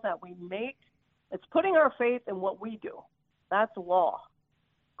laws that we make, it's putting our faith in what we do. That's law.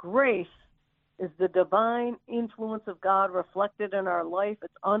 Grace is the divine influence of God reflected in our life.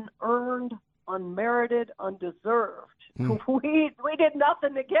 It's unearned, unmerited, undeserved. We did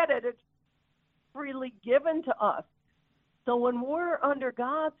nothing to get it. It's freely given to us. So when we're under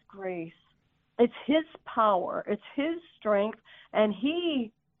God's grace, it's his power, it's his strength, and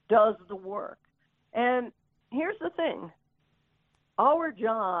he does the work. And here's the thing. Our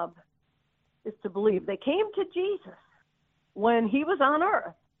job is to believe. They came to Jesus when he was on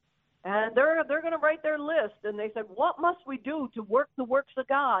earth, and they're going to write their list, and they said, what must we do to work the works of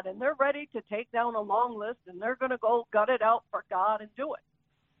God? And they're ready to take down a long list, and they're going to go gut it out for God and do it.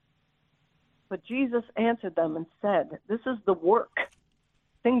 But Jesus answered them and said, this is the work,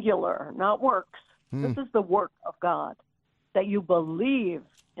 singular, not works. This is the work of God, that you believe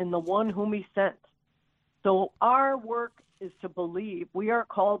in the one whom he sent. So our work is to believe. We are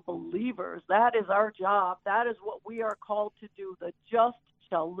called believers. That is our job. That is what we are called to do. The just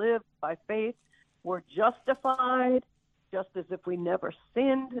shall live by faith. We're justified, just as if we never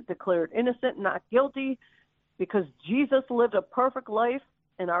sinned, declared innocent, not guilty, because Jesus lived a perfect life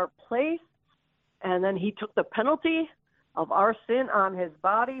in our place, and then he took the penalty of our sin on his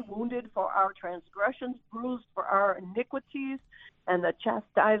body, wounded for our transgressions, bruised for our iniquities, and the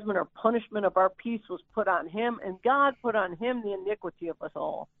chastisement or punishment of our peace was put on him, and God put on him the iniquity of us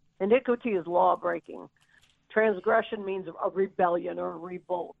all. Iniquity is law-breaking. Transgression means a rebellion or a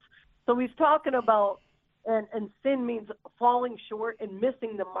revolt. So he's talking about, and sin means falling short and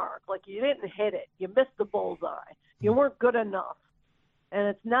missing the mark. Like you didn't hit it. You missed the bullseye. You weren't good enough. And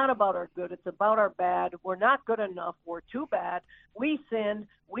it's not about our good. It's about our bad. We're not good enough. We're too bad. We sinned.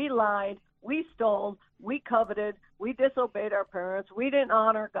 We lied. We stole. We coveted. We disobeyed our parents. We didn't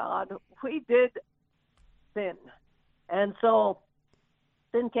honor God. We did sin. And so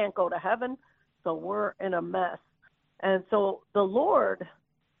sin can't go to heaven. So we're in a mess. And so the Lord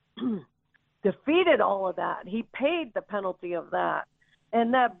defeated all of that. He paid the penalty of that.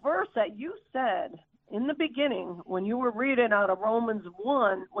 And that verse that you said in the beginning, when you were reading out of Romans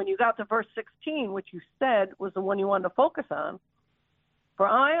 1, when you got to verse 16, which you said was the one you wanted to focus on, for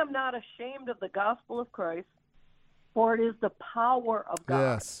I am not ashamed of the gospel of Christ, for it is the power of God.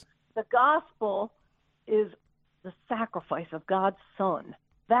 Yes. The gospel is the sacrifice of God's Son.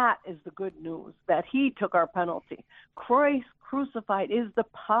 That is the good news, that he took our penalty. Christ crucified is the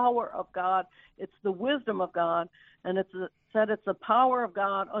power of God. It's the wisdom of God. And it's the power of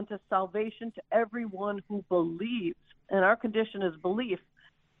God unto salvation to everyone who believes. And our condition is belief.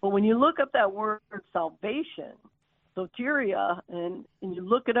 But when you look up that word salvation, soteria, and you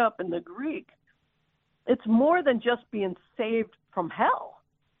look it up in the Greek, it's more than just being saved from hell.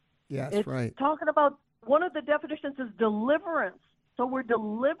 Yes, it's right. Talking about, one of the definitions is deliverance. So we're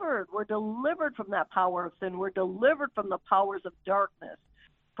delivered. We're delivered from that power of sin. We're delivered from the powers of darkness,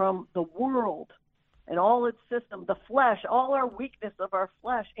 from the world and all its system, the flesh, all our weakness of our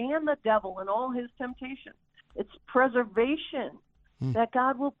flesh, and the devil and all his temptations. It's preservation, that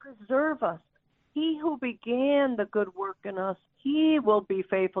God will preserve us. He who began the good work in us, he will be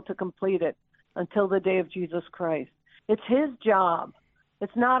faithful to complete it until the day of Jesus Christ. It's his job.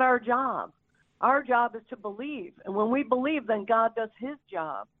 It's not our job. Our job is to believe. And when we believe, then God does his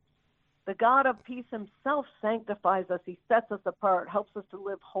job. The God of peace himself sanctifies us. He sets us apart, helps us to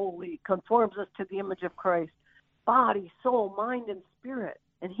live holy, conforms us to the image of Christ, body, soul, mind, and spirit.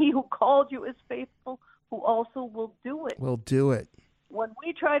 And he who called you is faithful, who also will do it. Will do it. When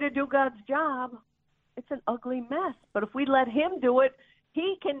we try to do God's job, it's an ugly mess. But if we let him do it,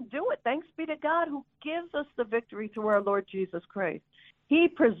 he can do it. Thanks be to God who gives us the victory through our Lord Jesus Christ. He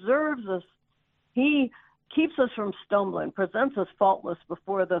preserves us. He keeps us from stumbling, presents us faultless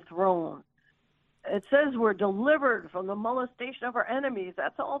before the throne. It says we're delivered from the molestation of our enemies.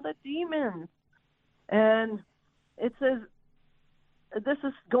 That's all the demons. And it says, this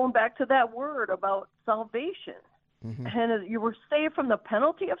is going back to that word about salvation. Mm-hmm. And you were saved from the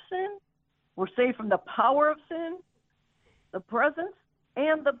penalty of sin. We're saved from the power of sin, the presence,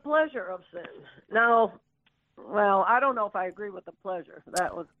 and the pleasure of sin. Now, well, I don't know if I agree with the pleasure.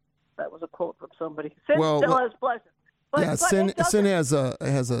 That was a quote from somebody. Sin still has pleasure. But sin has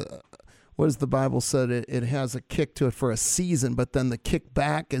a what does the Bible said? It has a kick to it for a season, but then the kick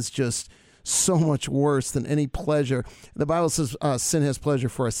back is just so much worse than any pleasure. The Bible says sin has pleasure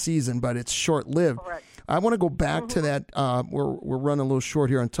for a season, but it's short-lived. Correct. I want to go back to that. We're running a little short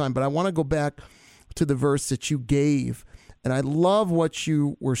here on time, but I want to go back to the verse that you gave. And I love what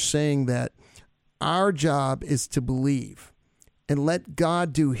you were saying, that our job is to believe and let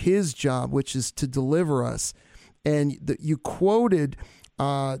God do his job, which is to deliver us. And you quoted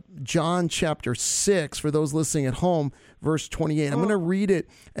John chapter 6, for those listening at home, verse 28. I'm going to read it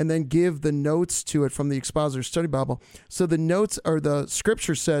and then give the notes to it from the Expositor Study Bible. So the notes, or the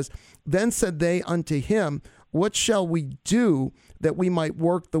scripture says, then said they unto him, what shall we do that we might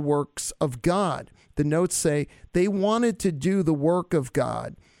work the works of God? The notes say they wanted to do the work of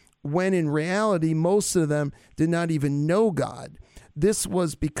God, when in reality, most of them did not even know God. This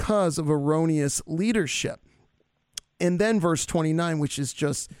was because of erroneous leadership. And then verse 29, which is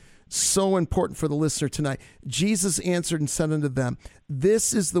just so important for the listener tonight. Jesus answered and said unto them,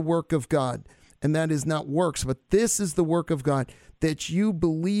 this is the work of God, and that is not works, but this is the work of God, that you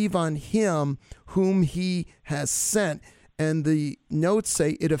believe on him whom he has sent. And the notes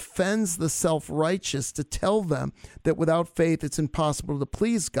say it offends the self-righteous to tell them that without faith it's impossible to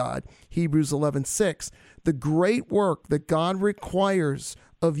please God. Hebrews 11:6. The great work that God requires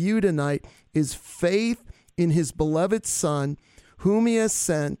of you tonight is faith in his beloved Son, whom he has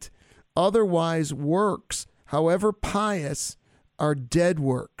sent. Otherwise, works, however pious, are dead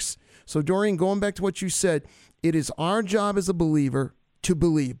works. So, Dorene, going back to what you said, it is our job as a believer to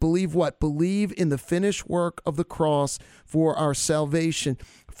believe. Believe what? Believe in the finished work of the cross for our salvation,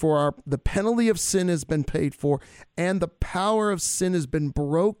 for the penalty of sin has been paid for, and the power of sin has been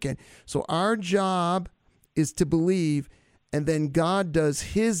broken. So our job is to believe, and then God does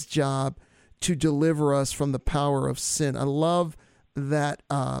his job to deliver us from the power of sin. I love that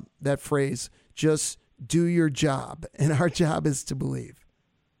phrase, just do your job. And our job is to believe.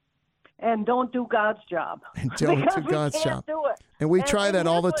 And don't do God's job. And don't do God's job. Do it. And we try that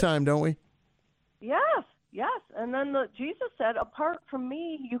all the time, don't we? Yes. And then Jesus said, apart from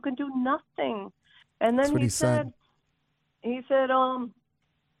me, you can do nothing. And then he said, we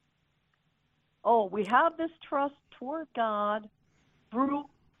have this trust toward God through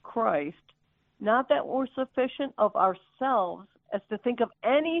Christ, not that we're sufficient of ourselves as to think of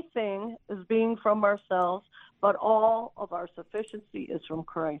anything as being from ourselves, but all of our sufficiency is from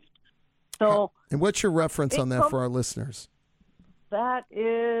Christ. So, and what's your reference on that for our listeners? That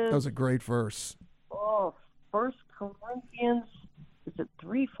was a great verse. 1 Corinthians, is it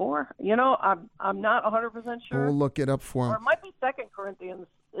 3-4? I'm not 100% sure. We'll look it up for him. Or it might be 2 Corinthians.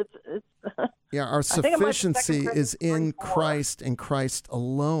 It's yeah, our sufficiency is in Christ and Christ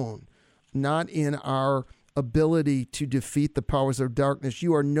alone, not in our ability to defeat the powers of darkness.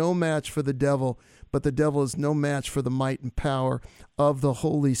 You are no match for the devil, but the devil is no match for the might and power of the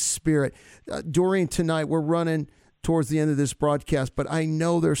Holy Spirit. Dorene, tonight we're running towards the end of this broadcast, but I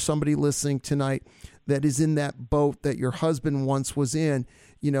know there's somebody listening tonight that is in that boat that your husband once was in,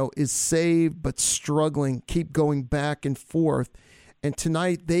 is saved but struggling, keep going back and forth. And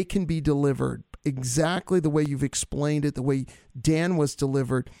tonight they can be delivered exactly the way you've explained it, the way Dan was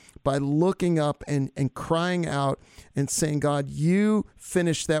delivered, by looking up and crying out and saying, God, you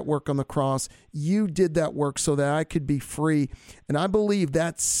finished that work on the cross. You did that work so that I could be free. And I believe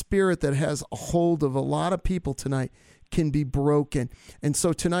that spirit that has a hold of a lot of people tonight can be broken. And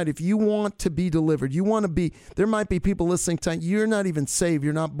so tonight, if you want to be delivered, there might be people listening tonight, you're not even saved,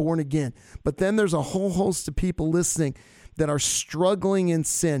 you're not born again. But then there's a whole host of people listening that are struggling in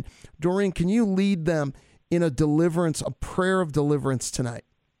sin. Dorene, can you lead them in a prayer of deliverance tonight?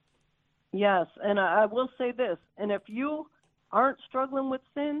 Yes, and I will say this, and if you aren't struggling with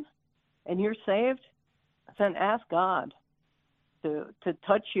sin and you're saved, then ask God to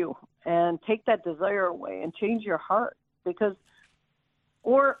touch you and take that desire away and change your heart. Because,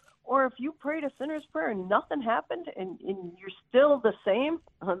 or if you prayed a sinner's prayer and nothing happened and you're still the same,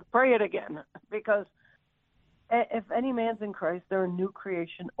 pray it again. Because if any man's in Christ, they're a new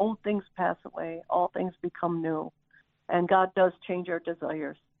creation. Old things pass away, all things become new. And God does change our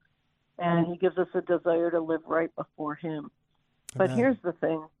desires. And he gives us a desire to live right before him. But Amen. Here's the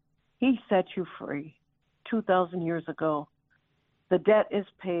thing. He set you free 2,000 years ago. The debt is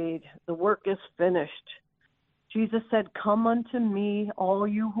paid. The work is finished. Jesus said, come unto me, all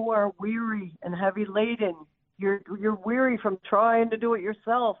you who are weary and heavy laden. You're weary from trying to do it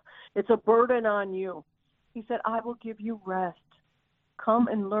yourself. It's a burden on you. He said, I will give you rest. Come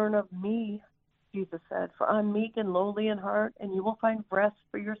and learn of me, Jesus said, for I'm meek and lowly in heart, and you will find rest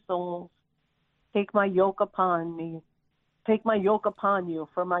for your souls. Take my yoke upon me. Take my yoke upon you,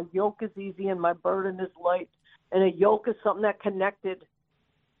 for my yoke is easy and my burden is light. And a yoke is something that connected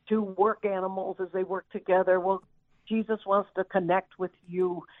to work animals as they work together. Well, Jesus wants to connect with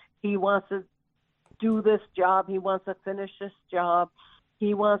you. He wants to do this job. He wants to finish this job.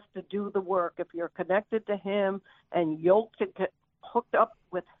 He wants to do the work. If you're connected to him and yoked and hooked up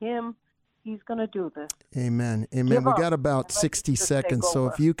with him, he's going to do this. Amen. We got about 60 seconds, so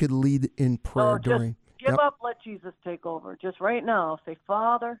if you could lead in prayer, Dorene. Give up, let Jesus take over. Just right now, say,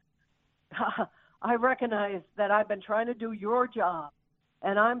 Father, I recognize that I've been trying to do your job,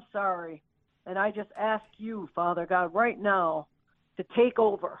 and I'm sorry. And I just ask you, Father God, right now to take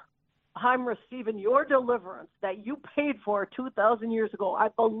over. I'm receiving your deliverance that you paid for 2,000 years ago. I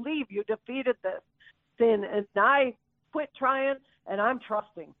believe you defeated this sin, and I quit trying, and I'm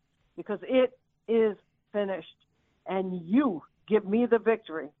trusting because it is finished, and you give me the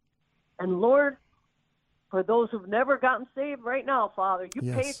victory. And Lord, for those who've never gotten saved right now, Father, you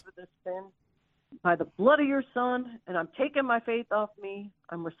paid for this sin by the blood of your Son, and I'm taking my faith off me.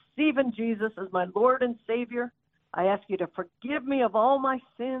 I'm receiving Jesus as my Lord and Savior. I ask you to forgive me of all my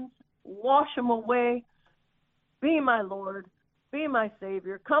sins, wash them away, be my Lord, be my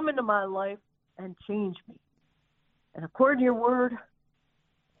Savior, come into my life and change me. And according to your word,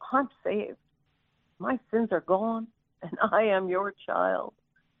 I'm saved. My sins are gone, and I am your child.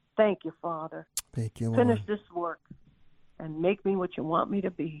 Thank you, Father. Thank you, Lord. Finish this work and make me what you want me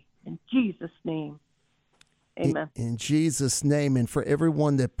to be. In Jesus' name, amen. In Jesus' name, and for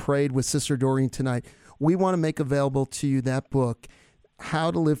everyone that prayed with Sister Dorene tonight, we want to make available to you that book,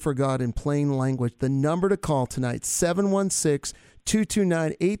 how to live for God in plain language. The number to call tonight,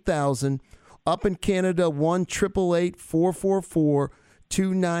 716-229-8000. Up in Canada,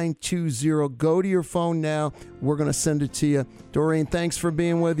 1-888-444-2920. Go to your phone now. We're going to send it to you. Dorene, thanks for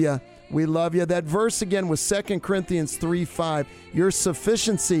being with you. We love you. That verse again was 2 Corinthians 3:5. Your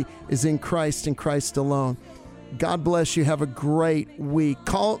sufficiency is in Christ and Christ alone. God bless you. Have a great week.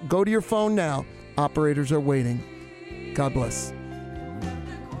 Go to your phone now. Operators are waiting. God bless.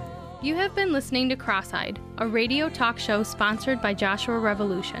 You have been listening to Cross-Eyed, a radio talk show sponsored by Joshua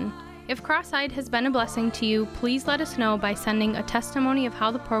Revolution. If Cross-Eyed has been a blessing to you, please let us know by sending a testimony of how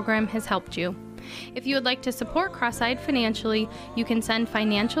the program has helped you. If you would like to support Cross-Eyed financially, you can send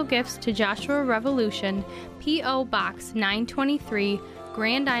financial gifts to Joshua Revolution, P.O. Box 923,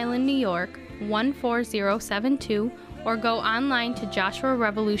 Grand Island, New York, 14072, or go online to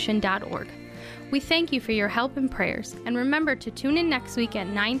joshuarevolution.org. We thank you for your help and prayers, and remember to tune in next week at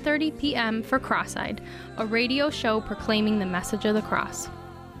 9:30 p.m. for Cross-Eyed, a radio show proclaiming the message of the cross.